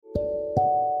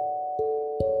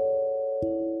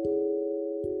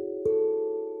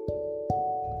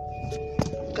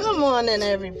morning,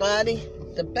 everybody.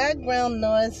 The background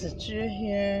noise that you're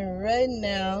hearing right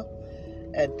now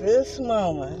at this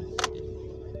moment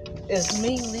is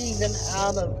me leaving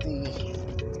out of the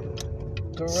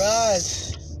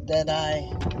garage that I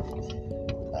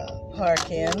park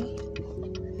in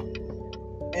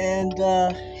and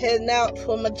heading out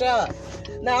for my job.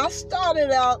 Now, I started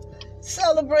out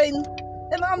celebrating,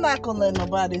 and I'm not going to let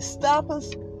nobody stop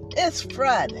us. It's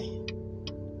Friday.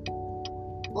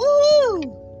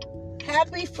 Woo!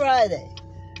 Happy Friday.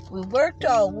 We worked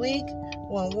all week.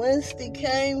 When Wednesday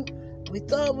came, we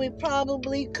thought we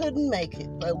probably couldn't make it,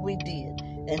 but we did.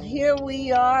 And here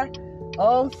we are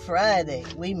on Friday.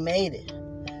 We made it.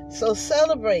 So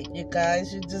celebrate, you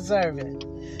guys. You deserve it.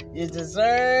 You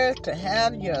deserve to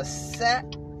have your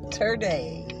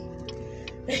Saturday.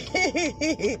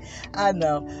 I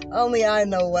know. Only I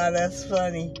know why that's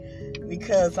funny.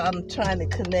 Because I'm trying to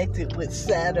connect it with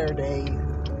Saturday,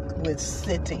 with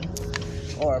sitting,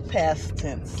 or past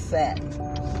tense, sat.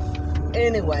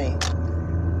 Anyway,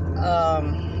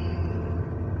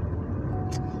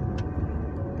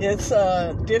 it's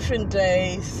a different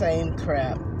day, same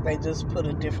crap. They just put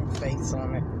a different face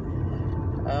on it.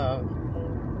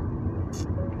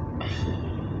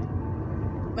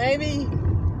 Maybe,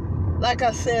 like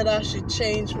I said, I should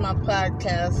change my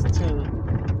podcast to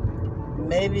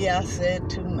maybe I said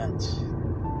too much.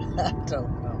 I don't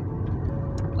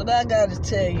know. But I gotta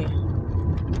tell you,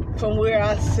 from where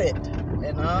I sit,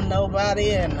 and I'm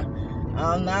nobody, and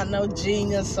I'm not no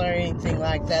genius or anything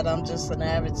like that. I'm just an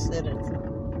average citizen.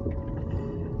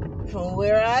 From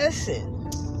where I sit,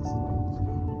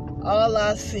 all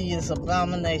I see is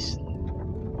abomination.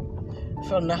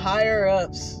 From the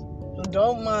higher-ups who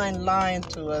don't mind lying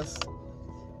to us,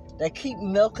 that keep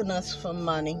milking us for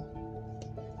money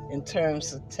in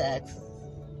terms of taxes.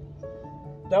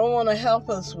 Don't want to help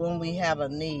us when we have a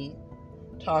need.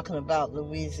 Talking about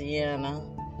Louisiana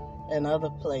and other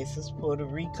places, Puerto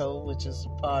Rico, which is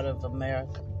part of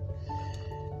America.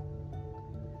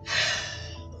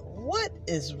 What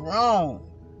is wrong?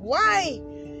 Why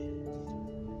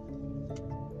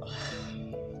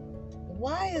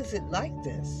is it like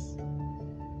this?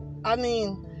 I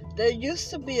mean, there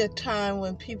used to be a time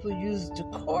when people used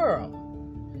decorum.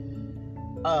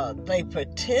 They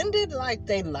pretended like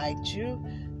they liked you.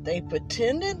 They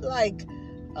pretended like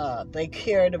they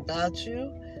cared about you,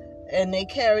 and they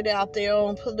carried out their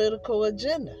own political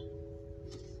agenda.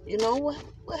 You know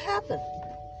what happened?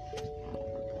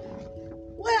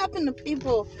 What happened to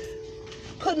people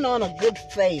putting on a good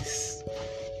face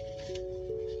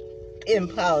in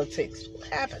politics? What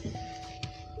happened?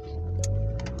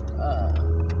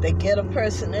 They get a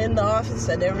person in the office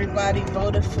that everybody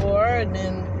voted for, and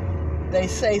then they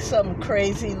say something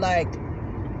crazy like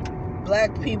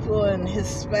Black people and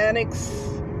Hispanics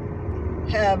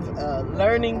have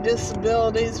learning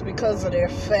disabilities because of their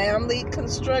family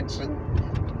construction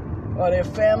or their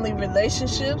family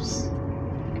relationships.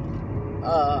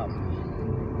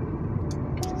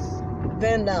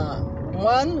 Then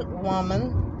one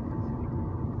woman,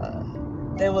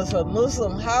 there was a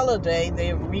Muslim holiday,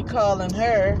 they were recalling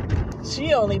her.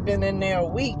 She only been in there a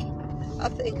week. I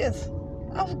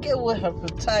forget what her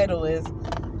title is,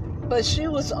 but she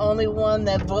was the only one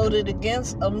that voted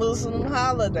against a Muslim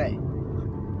holiday.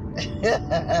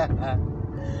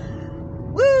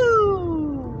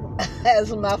 Woo!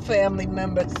 As my family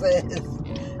member says,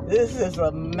 this is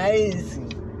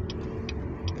amazing.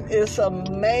 It's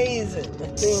amazing the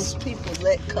things people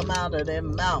let come out of their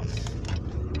mouth.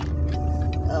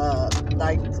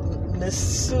 Like Miss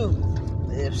Sue,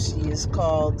 if she is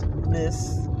called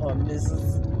Miss or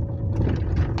Mrs.,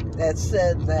 that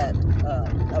said that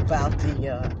about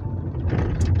the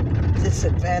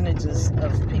disadvantages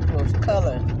of people of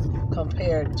color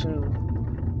compared to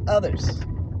others.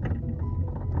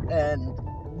 And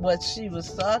what she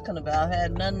was talking about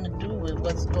had nothing to do with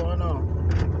what's going on.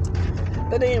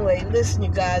 But anyway, listen, you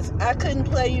guys, I couldn't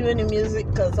play you any music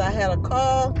because I had a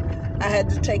call I had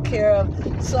to take care of.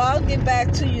 So I'll get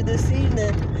back to you this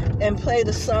evening and play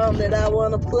the song that I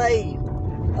want to play you.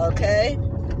 Okay?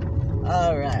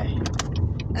 All right.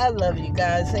 I love you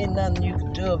guys. Ain't nothing you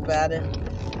can do about it.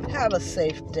 Have a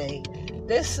safe day.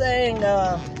 They're saying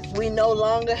we no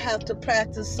longer have to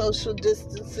practice social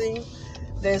distancing.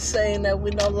 They're saying that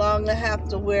we no longer have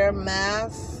to wear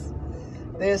masks.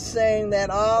 They're saying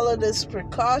that all of this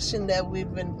precaution that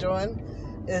we've been doing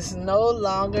is no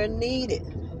longer needed.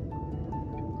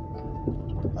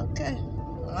 Okay.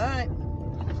 All right.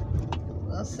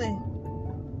 We'll see.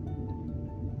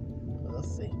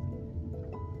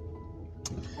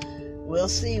 We'll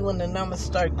see when the numbers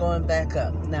start going back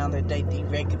up now that they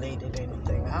deregulated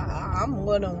anything. I'm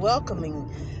more than welcoming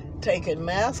taking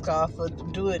mask off,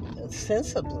 but do it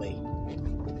sensibly.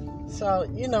 So,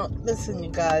 listen,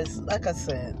 you guys, like I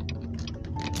said,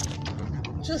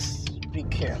 just be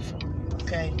careful,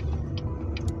 okay?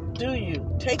 Do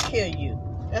you. Take care of you.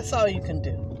 That's all you can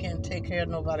do. You can't take care of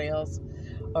nobody else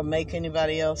or make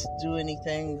anybody else do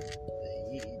anything.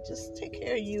 You just take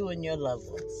care of you and your loved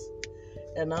ones.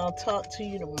 And I'll talk to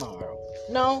you tomorrow.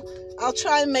 No, I'll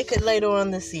try and make it later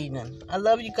on this evening. I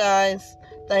love you guys.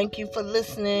 Thank you for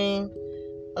listening.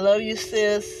 I love you,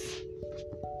 sis.